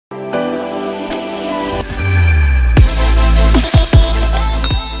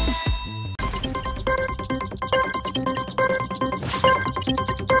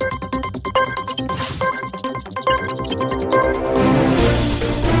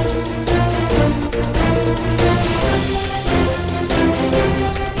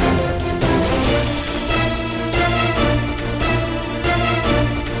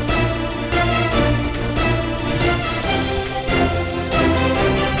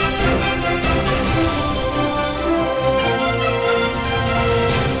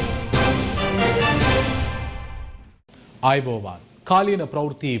आयबोवान कालीन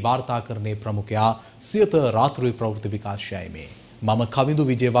प्रवृत्ति वार्ताकरणे प्रमुखया सियत रात्रि प्रवृत्ति विकासයයි මේ මම කවිඳු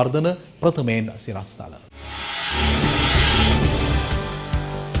විජේවර්ධන ප්‍රථමයෙන් සිරස්තල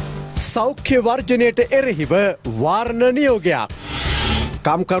සෞඛ්‍ය වර්ජනයට එරෙහිව වාරණ නියෝගයක්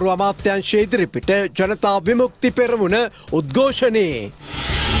කම්කරු අමාත්‍යාංශ ඉදිරිපිට ජනතා විමුක්ති පෙරමුණ උද්ඝෝෂණේ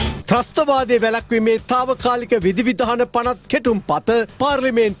ත්‍රස්තවාදයේ වැළැක්වීමේ తాවකාලික විධිවිධාන පනත් කෙටුම්පත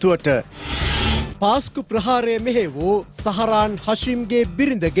පාර්ලිමේන්තුවට පාස්කු ප්‍රහාරය මෙහෙ වූ සහරාන් හෂිම්ගේ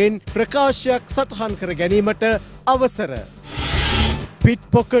බිරිඳගෙන් ප්‍රකාශයක් සටහන් කර ගැනීමට අවසර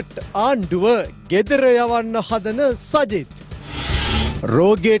පිට්පොකට් ආණ්ඩුව ගෙදර යවන්න හදන සජිත්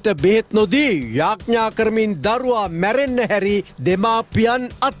රෝගයට බෙහෙත් නොදී යාඥා කරමින් දරුවා මැරෙන්න හැරි දෙමාපියන්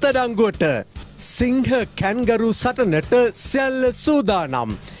අත්අඩංගුවට සිංහ කැන්ගරු සටනට සැල්ල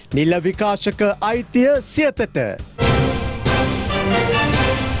සූදානම් නිල විකාශක අයිතිය සියතට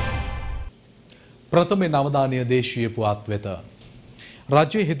ප්‍රථම නවදානීය දේශීය පුවත් වෙත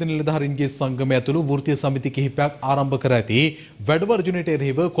රාජ්‍ය හිත නිලධාරීන්ගේ සංගමය ඇතුළු වෘත්තීය සමිති කිහිපයක් ආරම්භ කර ඇති වැඩ වර්ජනයට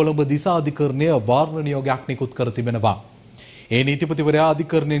එරෙහිව කොළඹ දිසා අධිකරණය වාරණ නියෝගයක් නිකුත් කර තිබෙනවා. ඒ නීතිපතිවරයා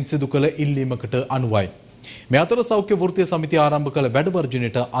අධිකරණයෙන් සිදු කළ ඉල්ලීමකට අනුවයි. මේ අතර සෞඛ්‍ය වෘත්තීය සමිතිය ආරම්භ කළ වැඩ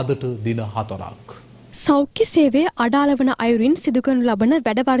වර්ජනයට අදට දින 4ක්. සෞඛ්‍ය සේවය අඩාල වන අයුරින් සිදු කරනු ලබන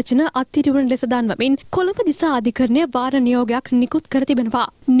වැඩ වර්ජන අත්හිටුවන ලෙස දන්වමින් කොළඹ දිසා අධිකරණය වාර නියෝගයක් නිකුත් කර තිබෙනවා.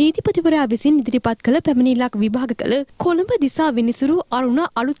 නීතිපතිවරයා විසින් ඉදිරිපත් කළ පැමිණිල්ලක් විභාග කළ කොළඹ දිසා විනිසුරු අරුණ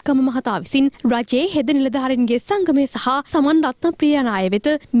අලුත්කම මහතා විසින් රජයේ හෙද නිලධාරීන්ගේ සංගමය සහ සමන් රත්නප්‍රිය යන අය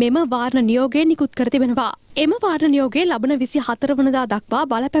වෙත මෙම වාරණ නියෝගය නිකුත් කර තිබෙනවා. එම වාරණ නියෝගයේ ලබන 24 වනදා දක්වා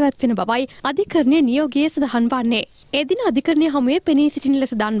බලපැවැත්වෙන බවයි අධිකරණයේ නියෝගයේ සඳහන් වන්නේ. එදින අධිකරණය හමුවේ පෙනී සිටින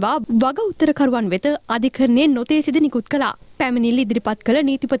ලෙස දන්වා වග උත්තරකරුවන් වෙත අධිකරණයේ නොතේසිද නිකුත් කළා. පැමිණිලි ඉදිරිපත් කළ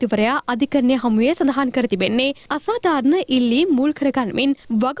නීතිපතිවරයා අධිකරණයේ හමුවේ සඳහන් කර තිබෙන්නේ අසාධාරණ ඉල්ලීම් මුල් කරගනිමින්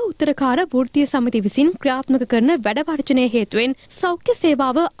වග උත්තරකාර වෘත්තීය සමිති විසින් ක්‍රියාත්මක කරන වැඩ වර්ජනයේ හේතුවෙන් සෞඛ්‍ය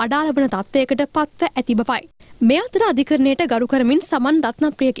සේවාව අඩාල වන තත්ත්වයකට පත්ව ඇති බවයි. මේ අතර අධිකරණයට ගරු කරමින් සමන්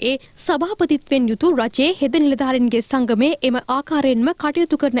රත්නප්‍රියගේ සභාපතිත්වයෙන් යුතු රජයේ හෙද නිලධාරීන්ගේ සංගමයේ එම ආකාරයෙන්ම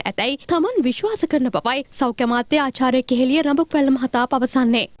කටයුතු කරන ඇතැයි තමන් විශ්වාස කරන බවයි සෞඛ්‍ය අමාත්‍ය ආචාර්ය කෙහෙලිය රඹුක්වැල්ල මහතා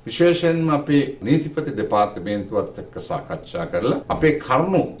පවසන්නේ. විශේෂයෙන්ම අපේ නීතිපති දෙපාර්තමේන්තුවත් එක්ක සාකච්ඡා කරලා අපේ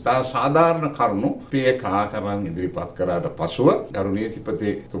කරුණු සාධාරණ කරුණු ප්‍රේකාකරන් ඉදිරිපත් කරාට පසුව ගරු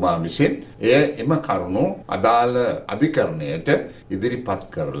නීතිපතිතුමා විසින් එම කරුණු අදාළ අධිකරණයට ඉදිරිපත්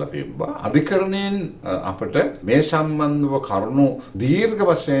කරලා තිබ්බා. අධිකරණයෙන් අපට මේ සම්බන්ධව කරුණු දීර්ඝ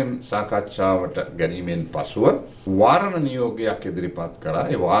වශයෙන් සාකච්ඡාවට ගැනීමෙන් පසුව වාරණ නියෝගයක් ඉදිරිපත් කරා.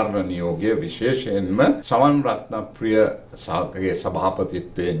 ඒ වාරණ නියෝගය විශේෂයෙන්ම සමන් රත්නප්‍රිය සාකයේ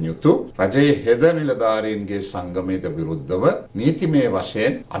සභාපතිත්වයෙන් යුතු රජයේ හෙද නිලධාරීන්ගේ සංගමයට විරුද්ධව නීතිමය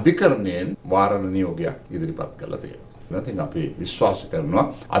වශයෙන් අධිකරණයෙන් වාරණ නියෝගයක් ඉදිරිපත් කළා තියෙනවා. ඉතින් අපි විශ්වාස කරනවා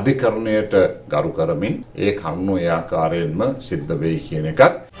අධිකරණයට ගරු කරමින් ඒ කරුණු ඒ ආකාරයෙන්ම සිද්ධ වෙයි කියන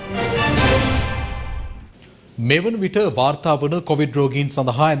එකත්. මෙවන විට වාර්තා වන කොවිඩ් රෝගීන්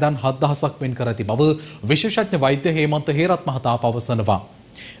සඳහා ඇඳන් 7000ක් වෙන් කර ඇති බව විශේෂඥ වෛද්‍ය හේමන්ත හේරත් මහතා පවසනවා.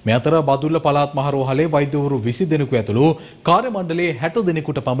 මේ අතර බදුල්ල පළාත් මහරෝහලේ වෛද්‍යවරු 20 දෙනෙකු ඇතුළු කාර්ය මණ්ඩලයේ 60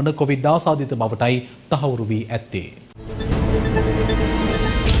 දෙනෙකුට පමණ කොවිඩ් ආසාදිත බවටයි තහවුරු වී ඇත්තේ.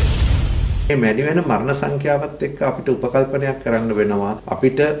 මැඩි වෙන මරණ සංඛ්‍යාවත් එක්ක අපිට උපකල්පනයක් කරන්න වෙනවා.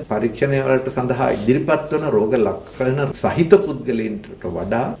 අපිට පරීක්ෂණ වලට සඳහා ඉදිරිපත් වන රෝග ලක්ෂණ සහිත පුද්ගලයන්ට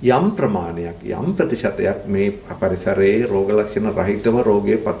වඩා යම් ප්‍රමාණයක් යම් ප්‍රතිශතයක් මේ පරිසරයේ රෝග ලක්ෂණ රහිතව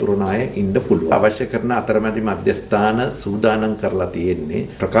රෝගයේ පතුරන අය ඉන්න පුළුවන්. අවශ්‍ය කරන අතරමැදි මධ්‍යස්ථාන සූදානම් කරලා තියෙන්නේ.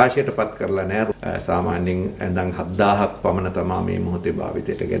 ප්‍රකාශයටපත් කරලා නැහැ. සාමාන්‍යයෙන් ඇඳන් 7000ක් පමණ තමයි මේ මොහොතේ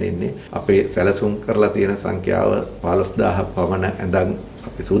භාවිතයට ගෙනෙන්නේ. අපේ සැලසුම් කරලා තියෙන සංඛ්‍යාව 15000ක් පමණ ඇඳන්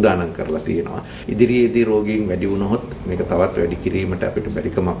අපි සූදානම් කරලා තියෙනවා. ඉදිරියේදී රෝගීන් වැඩි වුණොත් මේක තවත් වැඩි කිරීමට අපිට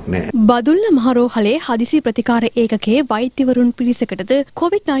බැරි කමක් නැහැ. බදුල්ල මහරෝහලේ හදිසි ප්‍රතිකාර ඒකකයේ වෛද්‍යවරුන් පිරිසකටද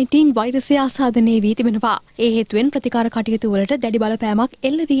COVID-19 වෛරසය ආසාදනය වී තිබෙනවා. ඒ හේතුවෙන් ප්‍රතිකාර කටයුතු වලට දැඩි බලපෑමක්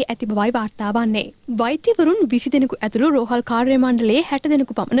එල්ල වී ඇති බවයි වාර්තා වන්නේ. වෛද්‍යවරුන් 20 දෙනෙකු ඇතුළු රෝහල් කාර්ය මණ්ඩලයේ 60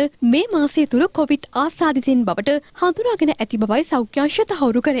 දෙනෙකු පමණ මේ මාසය තුල COVID ආසාදිතින් බවට හඳුනාගෙන ඇති බවයි සෞඛ්‍ය අංශය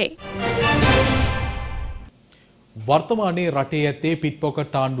තහවුරු කරේ. වර්තමානයේ රටේ ඇත්තේ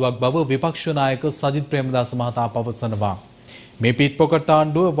පිට්පොකට් ආණ්ඩුවක් බව විපක්ෂ නායක සජිත් ප්‍රේමදාස මහතා පවසනවා. මේ පිට්පොකට්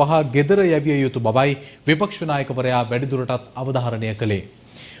ආණ්ඩුව වහා ගෙදර යැවිය යුතු බවයි විපක්ෂ නායකවරයා වැඩිදුරටත් අවධාරණය කළේ.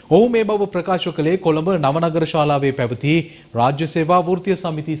 ඔහු මේ බව ප්‍රකාශ කළේ කොළඹ නවනගර ශාලාවේ පැවති රාජ්‍ය සේවා වෘත්තීය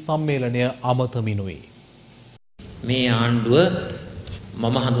සමිති සම්මේලනය අමතමිනුයි. මේ ආණ්ඩුව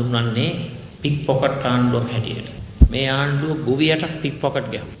මම හඳුන්වන්නේ පිට්පොකට් ආණ්ඩුවක් හැටියට. මේ ආණ්ඩුව ගොවියටත් පිට්පොකට්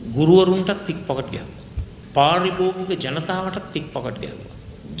ගැහුවා. ගුරුවරුන්ටත් පිට්පොකට් ගැහුවා. පාරිභෝගික ජනතාවටත් පික්පොකට් ගැහුවා.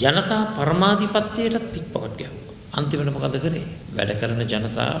 ජනතා පරමාධිපත්‍යයටත් පික්පොකට් ගැහුවා. අන්තිමට මොකද කරේ? වැඩ කරන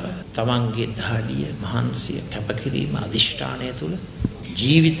ජනතාව තමන්ගේ දහඩිය, මහන්සිය, කැපකිරීම, අදිෂ්ඨානය තුළ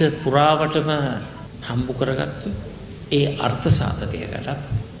ජීවිත පුරාවටම හම්බු කරගත්තු ඒ අර්ථ සාධකයකට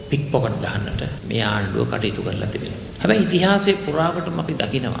පික් පොකට් ගන්නට මේ ආණ්ඩුව කටයුතු කරලා තිබෙනවා. හැබැයි ඉතිහාසයේ පුරාවටම අපි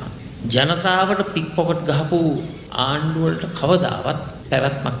දකිනවා ජනතාවට පික් පොකට් ගහපු ආණ්ඩුව වලට කවදාවත්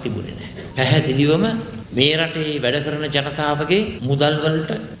පැවැත්මක් තිබුණේ නැහැ. පැහැදිලිවම මේ රටේ වැඩ කරන ජනතාවගේ මුදල්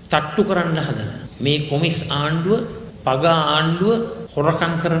වලට තට්ටු කරන්න හදන මේ කොමිස් ආණ්ඩුව, පග ආණ්ඩුව,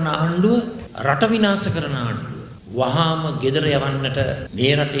 හොරකම් කරන ආණ්ඩුව, රට විනාශ කරන ආණ්ඩුව වහාම ගෙදර යවන්නට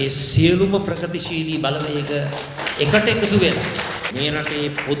මේ රටේ සියලුම ප්‍රගතිශීලී බලවේග එකට එකතු වෙලා මේ රටේ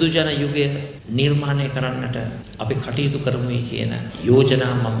පොදු ජන යුගය නිර්මාණය කරන්නට අපි කටයුතු කරමුයි කියන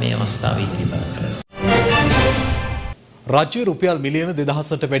යෝජනා මම මේ අවස්ථාවේ ඉදිරිපත් කරනවා. රාජ්‍ය රුපියල් මිලියන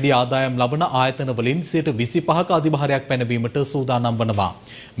 2000ට වැඩි ආදායම් ලබන ආයතන වලින් 25%ක අධිභාරයක් පැනවීමට සූදානම් වනවා.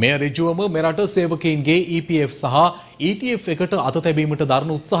 මෙය ඍජුවම මෙරට සේවකයින්ගේ EPF සහ ETF එකට අත තැබීමට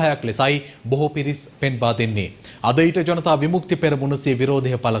දරන උත්සාහයක් ලෙසයි බොහෝ පිරිස් පෙන්වා දෙන්නේ. අද ඊට ජනතා විමුක්ති පෙරමුණ සිය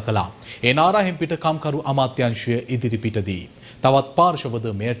විරෝධය පළ කළා. ඒ නාරාහෙන් පිට කම්කරු අමාත්‍යාංශය ඉදිරිපිටදී තවත් පාර්ශවද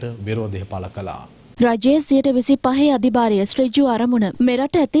මෙයට විරෝධය පළ කළා. රජයේ 25% අධිභාරය ශ්‍රේජු අරමුණ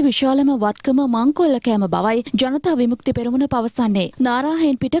මෙරට ඇති විශාලම වත්කම මංකොල්ල කෑම බවයි ජනතා විමුක්ති පෙරමුණ පවසන්නේ.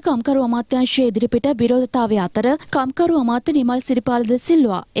 නාරාහෙන් පිට කම්කරු අමාත්‍යාංශයේ ඉදිරිපිට විරෝධතාවය අතර කම්කරු අමාත්‍ය නිමල් සිරිපාල ද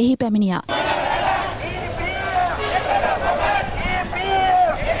සිල්වා එහි පැමිණියා.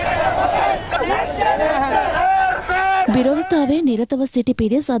 විරෝධතාවයේ නිරතව සිටි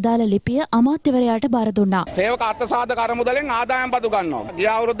පිරිස අදාළ ලිපිය අමාත්‍යවරයාට බාර දුන්නා. සේවක අර්ථසාධක අරමුදලෙන් ආදායම් බදු ගන්නවා. ගිය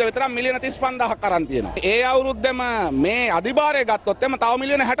අවුරුද්ද විතර මිලියන 35000ක් අරන් තියෙනවා. ඒ අවුරුද්දෙම මේ අධිභාරය ගත්තොත් එම තව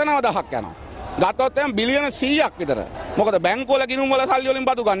මිලියන 69000ක් යනවා. ගත්තොත් එම බිලියන 100ක් විතර. මොකද බැංකුවල ගිණුම් වල සල්ලි වලින්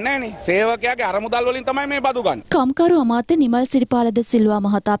බදු ගන්න නැහනේ. සේවකයාගේ අරමුදල් වලින් තමයි මේ බදු ගන්න. කම්කරු අමාත්‍ය නිමල් සිරිපාල ද සිල්වා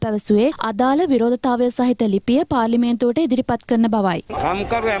මහතා පැවසුවේ අදාළ විරෝධතාවය සහිත ලිපිය පාර්ලිමේන්තුවට ඉදිරිපත් කරන බවයි.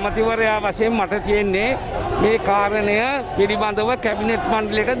 කම්කරු ඇමතිවරයා වශයෙන් මට තියෙන්නේ මේ කාරණය පිළිබඳව කැබිනට්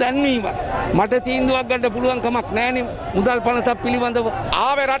මණ්ඩලයට දැන්වීම. මට තීන්දුවක් ගන්න පුළුවන් කමක් නැහැනේ මුදල් පනතක් පිළිබඳව.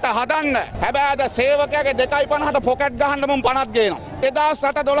 ආවේ රට හදන්න. හැබැයි අද සේවකයාගේ 2.50ට පොකට් ගහන්න මුන් පනත් ගේනවා.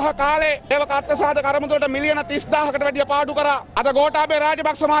 2008-12 කාලේ සේවක අර්ථසාධක අරමුදලට මිලියන 30000කට වැඩිය පාඩු කරා. අද ගෝඨාභය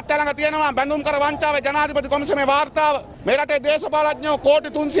රාජපක්ෂ මහත්තයා ළඟ තියෙනවා බැඳුම් කර වංචාවේ ජනාධිපති කොමිසමේ වාර්තාව. මේ රටේ දේශපාලඥයෝ කෝටි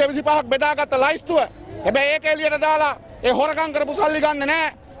 325ක් බෙදාගත්ත ලයිස්තුව. හැබැයි ඒක එළියට දාලා ඒ හොරකම් කරපු සල්ලි ගන්න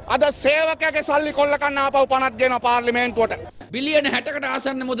නැහැ. අද සේවකයාගේ සල්ලි කොල්ල කන්න ආපහු පනත් දෙනවා පාර්ලිමේන්තුවට. බිලියන 60කට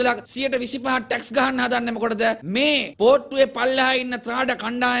ආසන්න මුදලක් 125 ටැක්ස් ගහන්න හදන්නේ මොකටද? මේ පෝට්ටුවේ පල්ලෙහා ඉන්න ත්‍රාඩ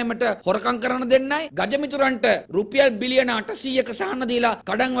කණ්ඩායමට හොරකම් කරන දෙන්නයි ගජමිතුරන්ට රුපියල් බිලියන 800ක සහන දීලා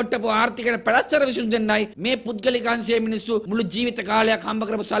කඩන් වට්ටපු ආර්ථිකයට පැලැස්තර විසුණු දෙන්නයි මේ පුද්ගලික අංශයේ මිනිස්සු මුළු ජීවිත කාලයක් හම්බ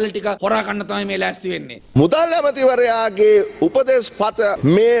කරපු සල්ලි ටික හොරා කන්න තමයි මේ ලෑස්ති වෙන්නේ. මුදල් ඇමතිවරයාගේ උපදේශ පත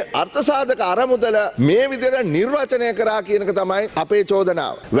මේ අර්ථසාධක අරමුදල මේ විදිහට නිර්වචනය කරා කියන එක තමයි අපේ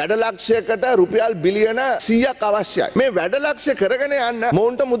චෝදනාව. වැඩ ලක්ෂයකට රුපියල් බිලියන 100ක් අවශ්‍යයි. මේ වැඩ කරගෙන යන්න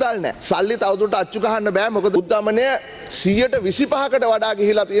මොවුන්ට මුදල් නැහැ. සල්ලි තවදුරට අච්චු ගහන්න බෑ. මොකද උද්දමනය 125කට වඩා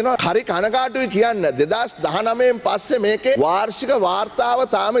ගිහිලා තියෙනවා. හරි කනගාටුයි කියන්න. 2019න් පස්සේ මේකේ වාර්ෂික වාර්තාව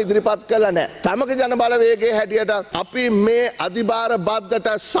තාම ඉදිරිපත් කළා නැහැ. තමක ජන බලවේගයේ හැටියට අපි මේ අධිභාර බද්දට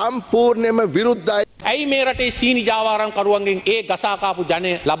සම්පූර්ණයෙන්ම විරුද්ධයි. ඇයි මේ රටේ සීනි ජාවාරම් කරුවන්ගෙන් ඒ ගසා කාපු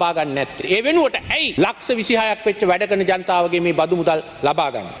ජනය ලබා ගන්න නැත්තේ? ඒ වෙනුවට ඇයි ලක්ෂ 26ක් වෙච්ච වැඩ කරන ජනතාවගේ මේ බදු මුදල් ලබා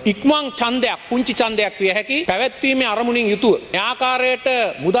ගන්න? ඉක්මන් ඡන්දයක්, පුංචි ඡන්දයක් විය හැකි පැවැත්වීමේ අරමුණින් යුතුව මේ ආකාරයට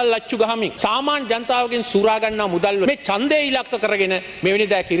මුදල් ලච්චු ගහමින් සාමාන්‍ය ජනතාවගෙන් සූරා ගන්නා මුදල් මේ ඡන්දය ඉලක්ක කරගෙන මෙවැනි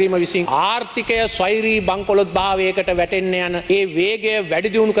දෑ කිරීම විසින් ආර්ථිකය ස්වෛරී බංකොලොත් භාවයකට වැටෙන්න යන ඒ වේගය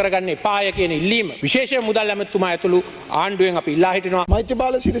වැඩි දියුණු කරගන්න එපාය කියන ඉල්ලීම විශේෂයෙන් මුදල් ඇමතුමා ඇතුළු ආණ්ඩුවෙන් අපි ඉල්ලා හිටිනවා.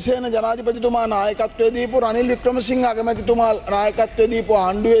 මෛත්‍රීපාල සිරිසේන ජනාධිපතිතුමා නායකත්වයේ දීපු රනිල් වික්‍රමසිංහ අගමැතිතුමා නායකත්වයේ දීපු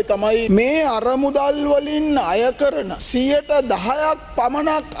ආණ්ඩුවේ තමයි මේ අරමුදල් වලින් අය කරන 10%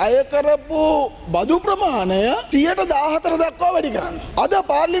 පමණක් අය කරපු බදු ප්‍රමාණය 14% දක්වා වැඩි කරන්නේ. අද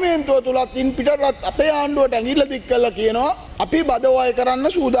පාර්ලිමේන්තුව තුලත් ඉන් පිටරත් අපේ ආණ්ඩුවට ඇඟිල්ල දික් කළා කියනවා අපි බදවය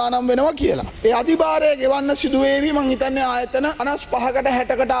කරන්න සූදානම් වෙනවා කියලා. ඒ අධිභාරය ගෙවන්න සිදු වේවි මං හිතන්නේ ආයතන 55කට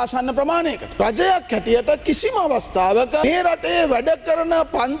 60කට ආසන්න ප්‍රමාණයකට. රජයක් හැටියට කිසිම අවස්ථාවක මේ රටේ වැඩ කරන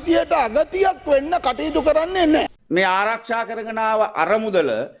පන්තියට අගතියක් වෙන්න කටයුතු කරන්නේ නැහැ. මේ ආරක්ෂා කරගෙන ආව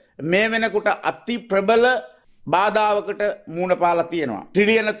අරමුදල මේ වෙනකොට අති ප්‍රබල බාධාවකට මුහුණ පාලා තියෙනවා.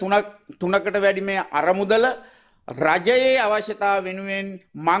 ට්‍රිලියන 3කට වැඩි මේ අරමුදල රජයේ අවශ්‍යතාව වෙනුවෙන්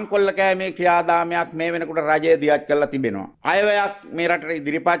මංකොල්ල කෑමේ ක්‍රියාදාමයක් මේ වෙනකොට රජය දියත් කරලා තිබෙනවා. අයවැයක් මේ රටට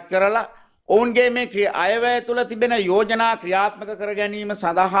ඉදිරිපත් කරලා ඔවුන්ගේ මේ අයවැය තුළ තිබෙන යෝජනා ක්‍රියාත්මක කර ගැනීම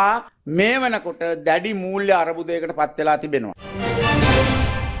සඳහා මේ වෙනකොට දැඩි මූල්‍ය අරබුදයකට පත් වෙලා තිබෙනවා.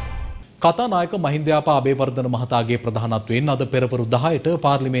 කතානායක මහින්දයාපා අබේවර්ධන මහතාගේ ප්‍රධානත්වයෙන් අද පෙරවරු 10ට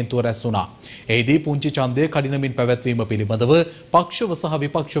පාර්ලිමේන්තුව රැස් වුණා. එහිදී පුංචි ඡන්දය කඩිනමින් පැවැත්වීම පිළිබඳව පක්ෂව සහ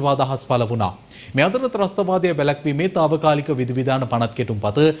විපක්ෂව අදහස් පළ වුණා. මේ අතර ත්‍රස්තවාදය වැළැක්වීමේ තාවකාලික විධිවිධාන පනත්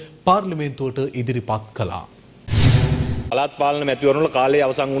කෙටුම්පත පාර්ලිමේන්තුවට ඉදිරිපත් කළා. පළාත් පාලන මැතිවරණ වල කාලය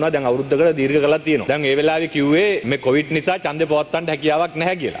අවසන් වුණා. දැන් අවුරුද්දකට දීර්ඝ කළක් තියෙනවා. දැන් ඒ වෙලාවේ කිව්වේ මේ කොවිඩ් නිසා ඡන්දේ පවත්වන්න හැකියාවක්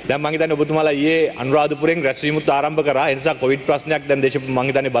නැහැ කියලා. දැන් මම හිතන්නේ ඔබතුමාලා ඊයේ අනුරාධපුරයෙන් රැස්වීමුත් ආරම්භ කරා. ඒ නිසා කොවිඩ් ප්‍රශ්නයක් දැන් මම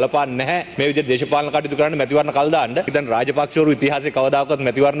හිතන්නේ බලපාන්නේ නැහැ. මේ විදිහට දේශපාලන කටයුතු කරන්න මැතිවරණ කල් දාන්න. ඉතින් රාජපක්ෂවරු ඉතිහාසයේ කවදාකවත්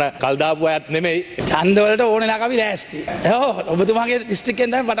මැතිවරණ කල් දාපු අයත් නෙමෙයි. ඡන්ද වලට ඕනෙලා අපි ලෑස්ති. ඔබතුමාගේ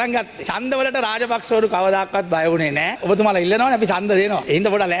දිස්ත්‍රික්කෙන් තමයි පටන් ගත්තේ. ඡන්ද වලට රාජපක්ෂවරු කවදාකවත් බය වුණේ නැහැ. ඔබතුමාලා ඉල්ලනවනේ අපි ඡන්ද දෙනවා. ඒ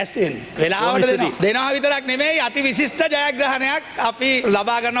හින්දා පොඩ්ඩක් ලෑස්ති වෙන්න. වෙලාවට දෙනවා. දෙනවා විතරක් නෙමෙයි අති විශිෂ්ට ජයග්‍රහණයක් අපි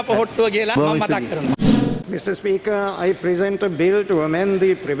ලබා ගන්න පොහොට්ටුව කියලා මම මතක් කරනවා. Mr. Speaker, I present a bill to amend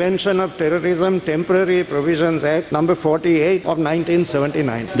the Prevention of Terrorism Temporary Provisions Act number 48 of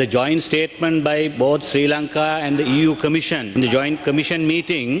 1979. The joint statement by both Sri Lanka and the EU Commission, in the joint commission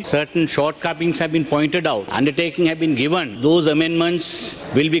meeting, certain shortcomings have been pointed out. Undertaking have been given. Those amendments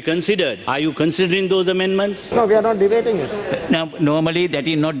will be considered. Are you considering those amendments? No, we are not debating it. Now, normally that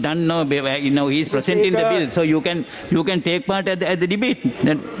is not done. No, he is presenting the bill, so you can take part at the debate.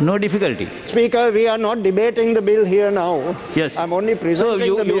 Then no difficulty. Speaker, we are not debating the bill here now. Yes. I'm only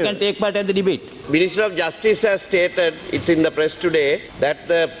presenting the bill. You can take part at the debate. Minister of Justice has stated, it's in the press today, that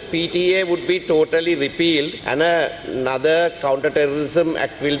the PTA would be totally repealed and another counter-terrorism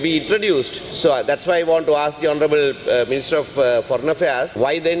act will be introduced. So that's why I want to ask the Honourable Minister of Foreign Affairs,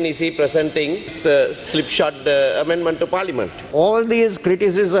 why then is he presenting the slipshod amendment to Parliament? All these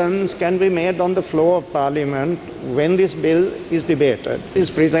criticisms can be made on the floor of Parliament when this bill is debated. It is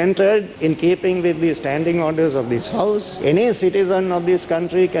presented in keeping with the standing orders of this House. Any citizen of this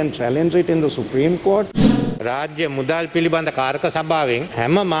country can challenge it in the Supreme Court. රාජ්‍ය මුදල් පිළිබඳ කාරක සභාවෙන්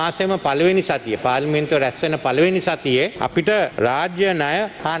හැම මාසෙම පළවෙනි සතිය පාර්ලිමේන්තුව රැස් වෙන පළවෙනි සතියේ අපිට රාජ්‍ය ණය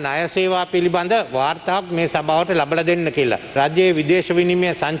හා ණය සේවා පිළිබඳ වාර්තාවක් මේ සභාවට ලබා දෙන්න කියලා. රාජ්‍යයේ විදේශ විනිමය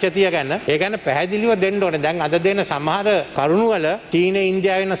සංචතිය ගැන ඒ ගැන පැහැදිලිව දෙන්න ඕනේ. දැන් අද දෙන සමහර කරුණු වල චීන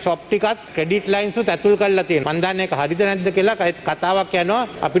ඉන්දියාව වෙන ස්වොප් ටිකත් ක්‍රෙඩිට් ලයින්ස් උත් ඇතුල් කරලා තියෙනවා. මම දන්නේ ඒක හරිද නැද්ද කියලා කතාවක් යනවා.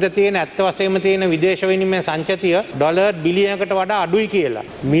 අපිට තියෙන ඇත්ත වශයෙන්ම තියෙන විදේශ විනිමය සංචතිය ඩොලර් බිලියනකට වඩා අඩුයි කියලා.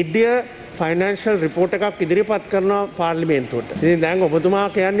 Midday ෆයිනෑන්ෂල් රිපෝට් එකක් ඉදිරිපත් කරනවා පාර්ලිමේන්තුවට. ඉතින් දැන් ඔබතුමා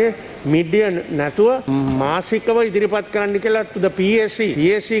කියන්නේ Midday නැතුව මාසිකව ඉදිරිපත් කරන්න කියලා to the PSC.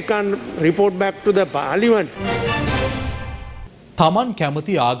 PSC can report back to the parliament. තමන්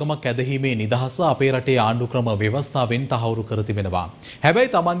කැමති ආගමක් ඇදහීමේ නිදහස අපේ රටේ ආණ්ඩුක්‍රම ව්‍යවස්ථාවෙන් තහවුරු කර තිබෙනවා.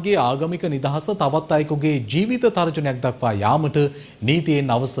 හැබැයි තමන්ගේ ආගමික නිදහස තවත් අයෙකුගේ ජීවිත තර්ජනයක් දක්වා යාමට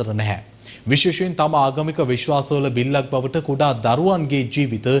නීතියෙන් අවසර නැහැ. විශේෂයෙන් තම ආගමික විශ්වාසවල බිල්ලක් බවට කුඩා දරුවන්ගේ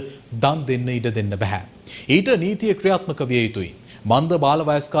ජීවිත දන් දෙන්න ඉඩ දෙන්න බෑ. ඊට නීතිය ක්‍රියාත්මක විය යුතුයි. මන්ද බාල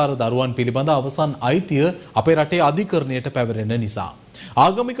වයස්කාර දරුවන් පිළිබඳ අවසන් අයිතිය අපේ රටේ අධිකරණයට පැවරෙන නිසා.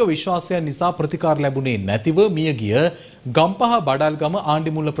 ආගමික විශ්වාසයන් නිසා ප්‍රතිකාර ලැබුණේ නැතිව මියගිය ගම්පහ බඩල්ගම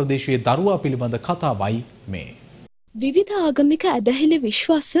ආණ්ඩිමුල්ල ප්‍රදේශයේ දරුවා පිළිබඳ කතාවයි මේ. විවිධ ආගමික ඇදහිලි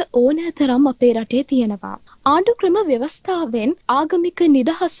විශ්වාස ඕනෑතරම් අපේ රටේ තියෙනවා. ආණ්ඩුක්‍රම ව්‍යවස්ථාවෙන් ආගමික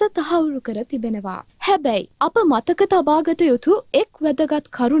නිදහස තහවුරු කර තිබෙනවා. හැබැයි අප මතක තබාගත යුතු එක්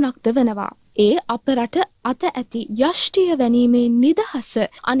වැදගත් කරුණක්ද වෙනවා. ඒ අප රට අත ඇති යෂ්ටිය වැනීමේ නිදහස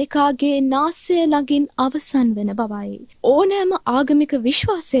අනිකාගේ නාසය ළඟින් අවසන් වෙන බවයි. ඕනෑම ආගමික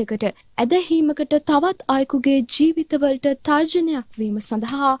විශ්වාසයකට ඇදහීමකට තවත් අයෙකුගේ ජීවිතවලට තර්ජනයක් වීම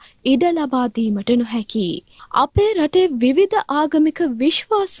සඳහා ඉඩ ලබා දීමට නොහැකි. අපේ රටේ විවිධ ආගමික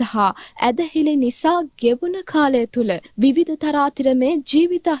විශ්වාස හා ඇදහිලි නිසා ගෙවුන කාලය තුල විවිධ තරාතිරමේ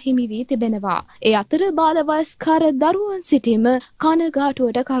ජීවිත හිමි වී තිබෙනවා. ඒ අතර බාලවයස්කාර දරුවන් සිටීම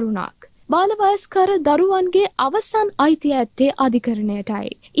කනගාටුවට කරුණක්. බාලවයස්කාර දරුවන්ගේ අවසන් අයිතිය ඇත්තේ අධිකරණයටයි.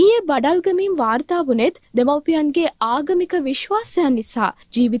 ඊයේ බඩල්ගමින් වාර්තා වුණෙත් දෙමව්පියන්ගේ ආගමික විශ්වාසයන් නිසා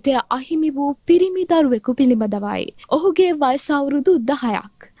ජීවිතය අහිමි වූ පිරිමි දරුවෙකු පිළිබඳවයි. ඔහුගේ වයස අවුරුදු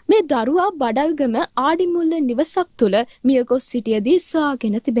 10ක්. මේ දරුවා බඩල්ගම ආඩිමුල්ල නිවසක් තුල මියගොස් සිටියදී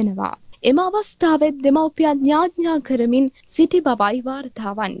සොයාගෙන තිබෙනවා. එම අවස්ථාවෙත් දෙමව්පියන් යාඥා කරමින් සිටි බවයි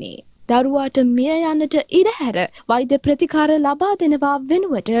වාර්තා වන්නේ. දරුවාට මිය යන්නට ඉඩ හැර වෛද්‍ය ප්‍රතිකාර ලබා දෙනවා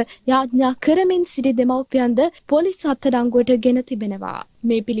වෙනුවට යාඥා කරමින් සිටි දෙමව්පියන්ද පොලිස් අත්අඩංගුවට ගෙන තිබෙනවා.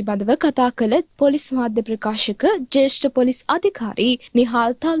 මේ පිළිබඳව කතා කළ පොලිස් මාධ්‍ය ප්‍රකාශක ජ්‍යෙෂ්ඨ පොලිස් අධිකාරී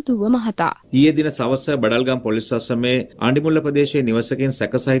නිහාල් තල්දුව මහතා. ඊයේ දින සවස බඩල්ගම් පොලිස් අසමේ ආණ්ඩිමුල්ල ප්‍රදේශයේ නිවසකින්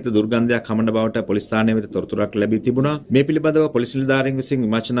සැකසහිත දුර්ගන්ධයක් හමන බවට පොලිස් ස්ථානයේ වෙත තොරතුරක් ලැබී තිබුණා. මේ පිළිබඳව පොලිස් නිලධාරීන් විසින්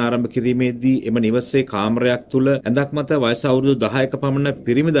විමර්ශන ආරම්භ කිරීමේදී එම නිවසේ කාමරයක් තුල ඇඳක් මත වයස අවුරුදු 10ක පමණ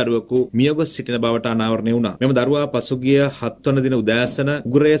පිරිමි දරුවෙකු මියගොස් සිටින බවට අනාවරණය වුණා. මෙම දරුවා පසුගිය 7 වන දින උදෑසන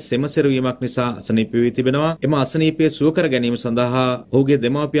උගුරේ සෙමසෙරවීමක් නිසා අසනීප වී තිබෙනවා. එම අසනීපය සුව කර ගැනීම සඳහා ඔහුගේ ඔහුගේ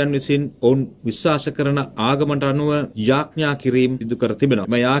දෙමාපියන් විසින් ඔවුන් විශ්වාස කරන ආගමට අනුව යාඥා කිරීම සිදු කර තිබෙනවා.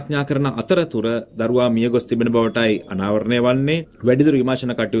 මේ යාඥා කරන අතරතුර දරුවා මිය ගොස් තිබෙන බවටයි අනාවරණය වන්නේ. වැඩිදුර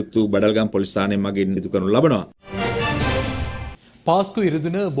විමර්ශන කටයුතු බඩල්ගම් පොලිස් ස්ථානයේ මගින් සිදු කරනු ලබනවා. පාස්කු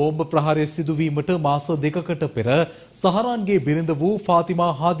ඉරිදින බෝම්බ ප්‍රහාරය සිදුවීමට මාස දෙකකට පෙර සහරාන්ගේ බිරිඳ වූ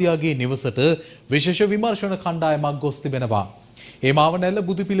ෆාතිමා හාදියාගේ නිවසට විශේෂ විමර්ශන කණ්ඩායමක් ගොස් තිබෙනවා. ඒ මාවනැල්ල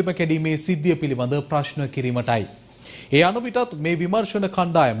බුදු පිළිම කැඩීමේ සිද්ධිය පිළිබඳ ප්‍රශ්න කිරීමටයි. ඒ අනුවිටත් මේ විමර්ශන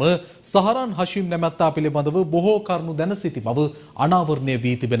කණ්ඩායම සහරාන් හෂීම් නැමැත්තා පිළිබඳව බොහෝ කරුණු දැන සිටි බව අනාවරණය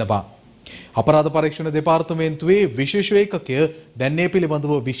වී තිබෙනවා. අපරාධ පරීක්ෂණ දෙපාර්තමේන්තුවේ විශේෂ ඒකකය දැන් මේ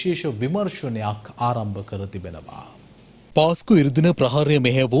පිළිබඳව විශේෂ විමර්ශනයක් ආරම්භ කර තිබෙනවා. පාස්කු ඉරිදින ප්‍රහාරය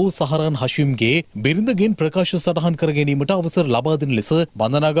මෙහෙය වූ සහරාන් හෂීම්ගේ බිරිඳගෙන් ප්‍රකාශ සටහන් කර ගැනීමට අවසර ලබා දෙන ලෙස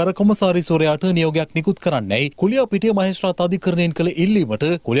බන්ධනාගාර කොමසාරිස්වරයාට නියෝගයක් නිකුත් කරන්නයි කුලියාපිටිය මහේස්ත්‍රාත් අධිකරණයෙන් කළ ඉල්ලීමට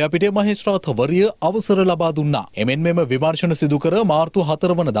කුලියාපිටිය මහේස්ත්‍රාත්වරිය අවසර ලබා දුන්නා. එමෙන් මෙම විමර්ශන සිදු කර මාර්තු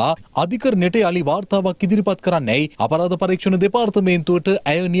 4 වනදා අධිකරණයට යලි වාර්තාවක් ඉදිරිපත් කරන්නයි අපරාධ පරීක්ෂණ දෙපාර්තමේන්තුවට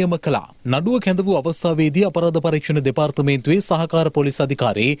ඇය නියම කළා. නඩුව කැඳ වූ අවස්ථාවේදී අපරාධ පරීක්ෂණ දෙපාර්තමේන්තුවේ සහකාර පොලිස්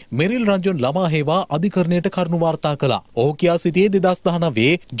අධිකාරී මෙරිල් රංජන් ළමාහේවා අධිකරණයට කරුණු වාර්තා කළා. ඔහු කියා සිටියේ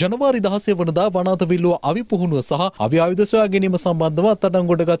 2019 ජනවාරි 16 වනදා වනාතවිල්ලුව අවිපුහුණුව සහ අවි ආයුධ සොයා ගැනීම සම්බන්ධව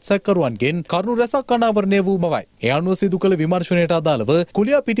අත්අඩංගුවටගත් සැකකරුවන්ගෙන් කරුණු රැසක් අනාවරණය වූ බවයි. ඒ අනුව සිදු කළ විමර්ශනයට අදාළව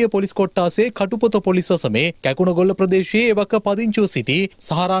කුලියාපිටිය පොලිස් කොට්ටාසේ කටුපොත පොලිස් වසමේ කැකුණගොල්ල ප්‍රදේශයේ එවක පදිංචිව සිටි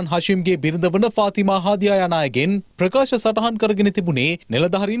සහරාන් හෂීම්ගේ බිරිඳ වන ෆාතිමා හාදියා යන අයගෙන් ප්‍රකාශ සටහන් කරගෙන තිබුණේ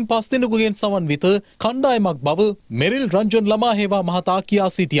නිලධාරීන් 5 දෙනෙකුගෙන් සමන්විත කණ්ඩායමක් බව මෙරිල් රංජන් ළමාහේවා මහතා කියා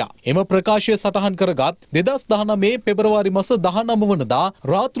සිටියා. එම ප්‍රකාශය සටහන් කරගත් 2019 පෙබරවාරි මාස 19 වනදා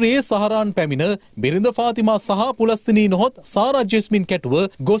රාත්‍රියේ සහරාන් පැමිණ බිරිඳ ෆාතිමා සහ පුලස්තිනී නොහොත් සාරා ජෙස්මින් කැටුව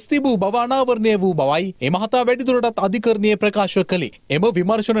ගොස් තිබූ බව අනාවරණය වූ බවයි එම මහතා වැඩිදුරටත් අධිකරණයේ ප්‍රකාශ කළේ. එම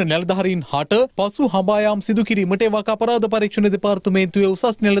විමර්ශන නිලධාරීන් හට පසු හඹායාම් සිදු කිරීමට එවක අපරාධ පරීක්ෂණ දෙපාර්තමේන්තුවේ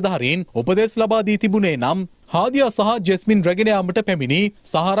උසස් නිලධාරීන් උපදෙස් ලබා දී තිබුණේ නම් හාදියා සහ ජෙස්මින් රැගෙන යාමට පැමිණි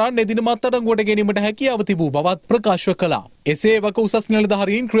සහරාන් එදින අත්අඩංගුවට ගැනීමට හැකියාව තිබූ බවත් ප්‍රකාශ කළා. එසේ වක උසස්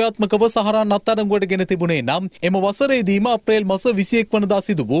නිලධාරීන් ක්‍රියාත්මකව සහරාන් අත්අඩංගුවට ගෙන තිබුණේ නම් එම වසරේදීම අප්‍රේල් මාස 21 වනදා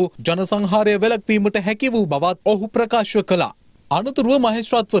සිදු වූ ජනසංහාරය වැළැක්වීමට හැකි වූ බවත් ඔහු ප්‍රකාශ කළා. අනතුරුව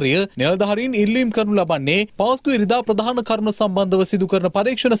මහේස්ත්‍රාත්වරය නිලධාරීන් ඉල්ලීම් කරනු ලබන්නේ පාස්කු ඉරිදා ප්‍රධාන කරුණ සම්බන්ධව සිදු කරන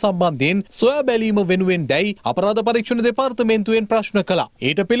පරීක්ෂණ සම්බන්ධයෙන් සොයා බැලීම වෙනුවෙන් දැයි අපරාධ පරීක්ෂණ දෙපාර්තමේන්තුවෙන් ප්‍රශ්න කළා.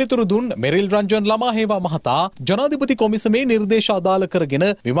 ඊට පිළිතුරු දුන් මෙරිල් රංජන් ළමාහේවා මහතා ජනාධිපති කොමිසමේ නිර්දේශ අදාළ කරගෙන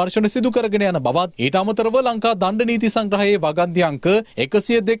විමර්ශන සිදු කරගෙන යන බවත් ඊට අමතරව ලංකා දණ්ඩ නීති සංග්‍රහයේ වගන්ති අංක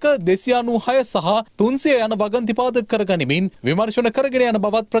 102 296 සහ 300 යන වගන්ති පාදක කරගනිමින් විමර්ශන කරගෙන යන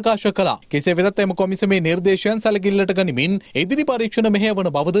බවත් ප්‍රකාශ කළා. කෙසේ වෙතත් එම කොමිසමේ නිර්දේශයන් සැලකිල්ලට ගනිමින් පරීක්ෂණ මෙහෙයවන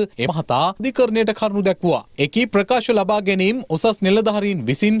බවද එම මහතා අධිකරණයට කරුණු දැක්වුවා. එකී ප්‍රකාශ ලබා ගැනීම උසස් නිලධාරීන්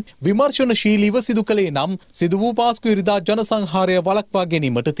විසින් විමර්ශනශීලීව සිදු කළේ නම් සිදු වූ පාස්කු ඉරිදා ජනසංහාරය වළක්වා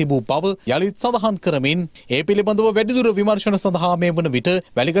ගැනීමට තිබූ බව යළිත් සඳහන් කරමින් ඒ පිළිබඳව වැඩිදුර විමර්ශන සඳහා මේ වන විට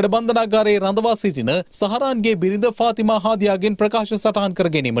වැලිකඩ බන්ධනාගාරයේ රඳවා සිටින සහරාන්ගේ බිරිඳ ෆාතිමා හාදියාගෙන් ප්‍රකාශ සටහන්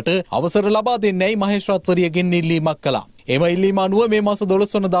කර ගැනීමට අවසර ලබා දෙන්නයි මහේස්ත්‍රාත්වරියගෙන් ඉල්ලීමක් කළා. එම ඉල්ලීම අනුව මේ මාස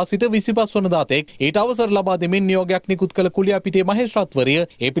 12 වනදා සිට 25 වනදා තෙක් ඊට අවසර ලබා දෙමින් නියෝගයක් නිකුත් කළ කුලියාපිටිය මහේස්ත්‍රාත්වරිය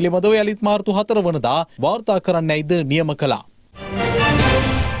ඒ පිළිබඳව යලිත් මාර්තු 4 වනදා වාර්තා කරන්නයිද නියම කළා.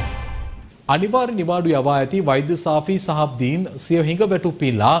 අනිවාර්ය නිවාඩු යවා ඇති වෛද්‍ය සාෆී සහබ්දීන් සිය හිඟ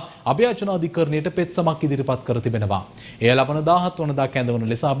වැටුපිලා අභියාචනාධිකරණයට පෙත්සමක් ඉදිරිපත් කර තිබෙනවා. එය ලබන 17 වනදා කැඳවන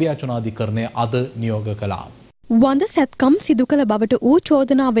ලෙස අභියාචනාධිකරණය අද නියෝග කළා. වඳ සැත්කම් සිදු කළ බවට වූ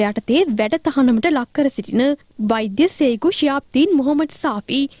චෝදනාව යටතේ වැඩ තහනමට ලක් කර සිටින වෛද්‍ය සේගු ශියාබ්දීන් මොහොමඩ්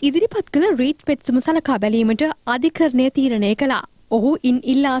සාෆී ඉදිරිපත් කළ රීට් පෙත්සම සලකා බැලීමට අධිකරණය තීරණය කළා. ඔහු ඉන්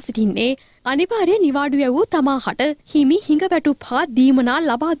ඉල්ලා සිටින්නේ අනිවාර්ය නිවාඩු යවූ තමාහට හිමි හිඟ වැටුප් හා දීමනා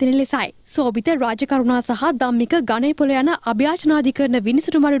ලබා දෙන ලෙසයි. සෝබිත රාජකරුණා සහ ධම්මික ගණේපොළ යන අභියාචනාධිකරණ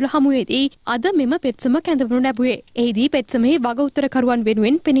විනිසුරු මඩුල හමුවේදී අද මෙම පෙත්සම කැඳවනු ලැබුවේ. එහිදී පෙත්සමේ වග උත්තරකරුවන්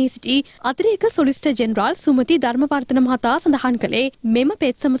වෙනුවෙන් පෙනී සිටි අතිරේක සොලිසිටර් ජෙනරාල් සුමති ධර්මවර්ධන මහතා සඳහන් කළේ මෙම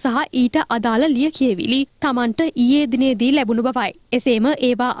පෙත්සම සහ ඊට අදාළ ලියකියවිලි තමන්ට ඊයේ දිනේදී ලැබුණු බවයි. එසේම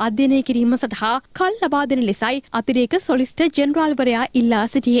ඒවා අධ්‍යයනය කිරීම සඳහා කල් ලබා දෙන ලෙසයි අතිරේක සොලිසිටර් ජෙනරාල්වරයා ඉල්ලා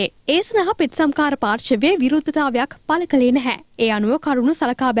සිටියේ. ඒ සඳහා පෙත්සම්කාර පාර්ශවයේ විරුද්ධතාවයක් පළ කළේ නැහැ. ඒ අනුව කරුණු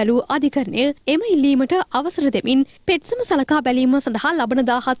සලකා බැලූ අධිකරණය එම ඉල්ලීමට අවසර දෙමින් පෙත්සම සලකා බැලීම සඳහා ලබන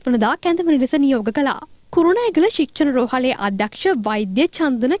 17 වනදා කැඳවන ලෙස නියෝග කළා. කුරුණෑගල ශික්ෂණ රෝහලේ අධ්‍යක්ෂ වෛද්‍ය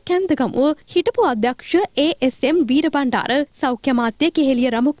චන්දන කැන්දගමුව හිටපු අධ්‍යක්ෂ ASM වීරබණ්ඩාර සෞඛ්‍ය අමාත්‍ය කෙහෙලිය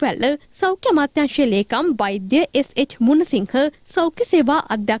රමුක්වැල්ල සෞඛ්‍ය අමාත්‍යාංශයේ ලේකම් වෛද්‍ය SH මුණසිංහ සෞඛ්‍ය සේවා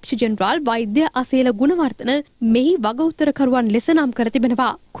අධ්‍යක්ෂ ජෙනරාල් වෛද්‍ය අසේල ගුණවර්ධන මෙහි වග උත්තරකරුවන් ලෙස නම් කර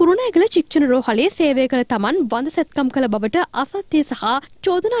තිබෙනවා. කුරුණෑගල ශික්ෂණ රෝහලේ සේවය කළ තමන් වඳසැත්කම් කළ බවට අසත්‍ය සහ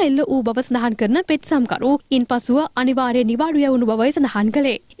චෝදනා එල්ල වූ බව සඳහන් කරන පෙත්සම්කරු ඉන්පසුව අනිවාර්ය නිවාඩු යවුණු බවයි සඳහන්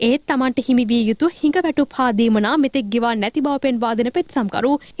කළේ. ඒත් තමන්ට හිමි විය යුතු හිඟවැටුප් හා දීමනා මෙතෙක් ගෙවා නැති බව පෙන්වා දෙන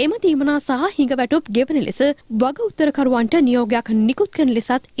පෙත්සම්කරු එම දීමනා සහ හිඟවැටුප් ගෙවන ලෙස වග උත්තරකරුවන්ට නියෝගයක් නිකුත් කරන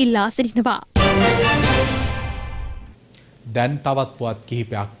ලෙසත් ඉල්ලා සිටිනවා. දැන් තවත් පුවත්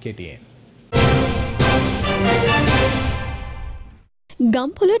කිහිපයක් කෙටියෙන්.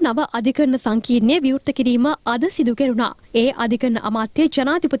 ගම්පොළ නව අධිකරණ සංකීර්ණය විවෘත කිරීම අද සිදු කෙරුණා. ඒ අධිකරණ අමාත්‍ය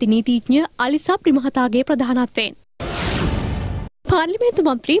ජනාධිපති නීතිඥ අලිසා ප්‍රිමහතාගේ ප්‍රධානත්වයෙන්. පාර්ලිමේන්තු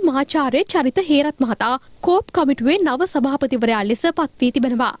මන්ත්‍රී මහාචාර්ය චරිත හේරත් මහතා කෝප් කමිටුවේ නව සභාපතිවරයා ලෙස පත් වී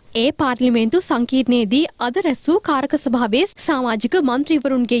තිබෙනවා. ඒ පාර්ලිමේන්තු සංකීර්ණයේදී අද රැස් වූ කාරක සභාවේ සමාජික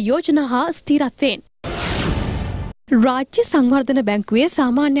මන්ත්‍රීවරුන්ගේ යෝජනා හා ස්ථිරත්වයෙන්. රාජ්‍ය සංවර්ධන බැංකුවේ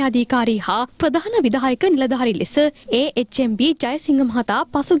සාමාන්‍ය අධිකාරී හා ප්‍රධාන විධායක නිලධාරී ලෙස HMB ජයසිංහ මහතා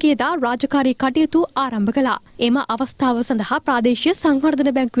පසුගියදා රාජකාරී කටයුතු ආරම්භ කළා. එම අවස්ථාව සඳහා ප්‍රාදේශීය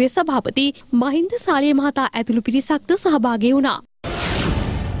සංවර්ධන බැංකුවේ සභාපති මහින්ද සාලිය මහතා ඇතුළු පිරිසක්ද සහභාගී වුණා.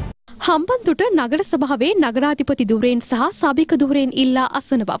 හම්බන්තොට නගර සභාවේ නගරාධිපති ධුරයෙන් සහ සභික ධුරයෙන් ඉල්ලා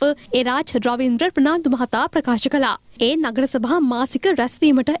අස්වන බව එරාජ් රවීන්ද්‍ර ප්‍රනාන්දු මහතා ප්‍රකාශ කළා. ඒ නගර සභා මාසික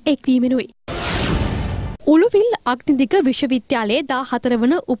රැස්වීමට එක්වීමෙනුයි. උළුවිල් අග්නිදිග විශ්වවිද්‍යාලයේ 14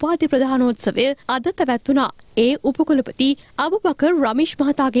 වන උපාධි ප්‍රදානෝත්සවය අද පැවැත්වුණා. ඒ උපකුලපති අබුබකර් රමීෂ්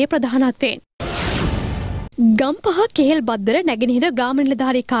මහතාගේ ප්‍රධානත්වයෙන්. ගම්පහ කෙහෙල් බද්දර නැගෙනහිර ග්‍රාම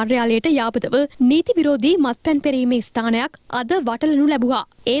නිලධාරී කාර්යාලයට යාපතව නීති විරෝධී මත්පැන් පෙරීමේ ස්ථානයක් අද වටලනු ලැබුවා.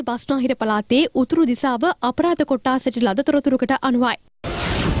 ඒ බස්නාහිර පළාතේ උතුරු දිසාව අපරාධ කොට්ටා සිටි ලද තොරතුරකට අනුවයි.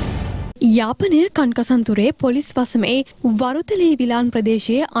 යාපනය කන්කසන්තුරේ පොලිස් වසමේ වරුතලේ විලාන්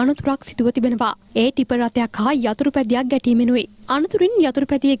ප්‍රදේශයේ අනතුරක් සිදුව තිබෙනවා. ඒ ටිපර් රථයක් හා යතුරු පැදියක් ගැටීමෙනුයි. අනතුරින්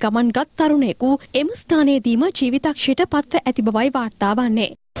යතුරු පැදියේ ගමන්ගත් තරුණයෙකු එම ස්ථානයේදීම ජීවිතක්ෂයට පත්ව ඇති බවයි වාර්තා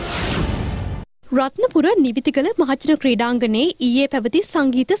වන්නේ. රත්නපුර නිවිතිකල මහජන ක්‍රීඩාංගණයේ ඊයේ පැවති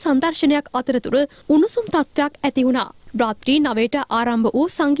සංගීත සංදර්ශනයක් අතරතුර උණුසුම් තත්ත්වයක් ඇති වුණා. රාත්‍රී 9ට ආරම්භ වූ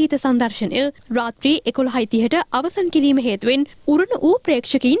සංගීත සංදර්ශනය රාත්‍රී 11:30ට අවසන් කිරීම හේතුවෙන් උරුණ වූ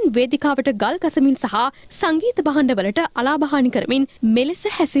ප්‍රේක්ෂකයින් වේදිකාවට ගල් ගසමින් සහ සංගීත භාණ්ඩවලට අලාභහානි කරමින් මෙලෙස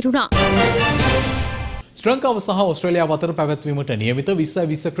හැසිරුණා. ශ්‍රී ලංකාව සහ ඕස්ට්‍රේලියාව අතර පැවැත්වීමට නියමිත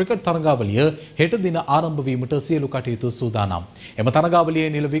 2020 ක්‍රිකට් තරගාවලිය හෙට දින ආරම්භ වීමට සියලු කටයුතු සූදානම්. එම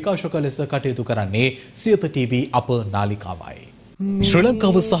තරගාවලියේ නිල විකාශක ලෙස කටයුතු කරන්නේ සියත TV අප නාලිකාවයි. ශ්‍රී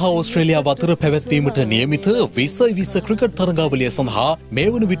ලංකාව සහ ඕස්ට්‍රේලියාව අතර පැවැත්වීමට නියමිත 2020 ක්‍රිකට් තරගාවලිය සඳහා මේ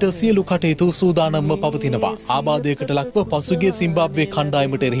වන විට සියලු කටයුතු සූදානම්ව පවතිනවා. ආබාධයකට ලක්ව පසුගිය සිම්බාබ්වේ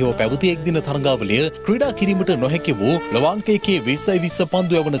කණ්ඩායමට එරෙහිව පැවති එක්දින තරගාවලිය ක්‍රීඩා කිරීමට නොහැකි වූ ලවාංකයේ 2020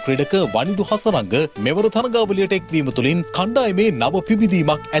 පන්දු යවන ක්‍රීඩක වනිදු හසරංග මෙවර තරගාවලියට එක්වීම තුළින් කණ්ඩායමේ නව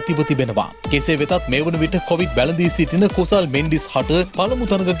පිබිදීමක් ඇතිව තිබෙනවා. කෙසේ වෙතත් මේ වන විට කොවිඩ් වැළඳී සිටින කුසල් මෙන්ඩිස් හට පළමු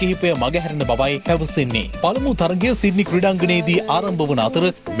තරග කිහිපය මගහැරෙන බවයි පැවසෙන්නේ. පළමු තරගය සිඩ්නි ක්‍රීඩාංගණයේදී ආරම්භ වන අතර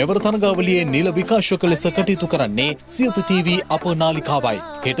මෙවර තරගාවලියේ නිල විකාශක ලෙස කටයුතු කරන්නේ සියත TV අප නාලිකාවයි.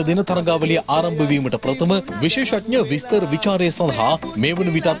 හෙට දින තරගාවලිය ආරම්භ වීමට ප්‍රථම විශේෂඥ විස්තර විචාරය සඳහා මේ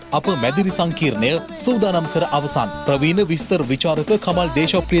වන විටත් අප මැදිරි සංකීර්ණය සූදානම් කර අවසන්. ප්‍රවීණ විස්තර විචාරක කමල්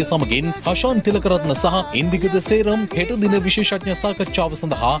දේශප්‍රිය සමගින් හෂාන් තිලකරත්න සහ ඉන්දිගද සේරම් හෙට දින විශේෂඥ සාකච්ඡාව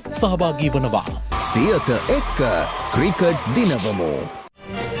සඳහා සහභාගී වනවා. සියත එක්ක ක්‍රිකට් දිනවමු.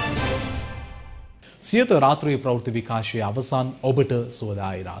 සියත රාත්‍රී ප්‍රවෘත්ති විකාශයේ අවසන්. ඔබට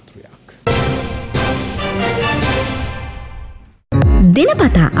සුවදායි රාත්‍රියක්.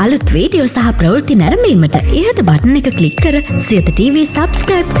 දිනපතා අලුත් වීඩියෝ සහ ප්‍රවෘත්ති නැරඹීමට ඉහත බටන් එක ක්ලික් කර සියත TV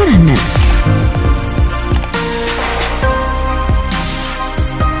සබ්ස්ක්‍රයිබ් කරන්න.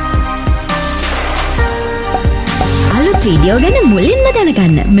 අලුත් වීඩියෝ ගැන මුලින්ම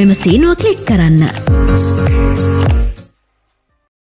දැනගන්න මෙම සීනුව ක්ලික් කරන්න.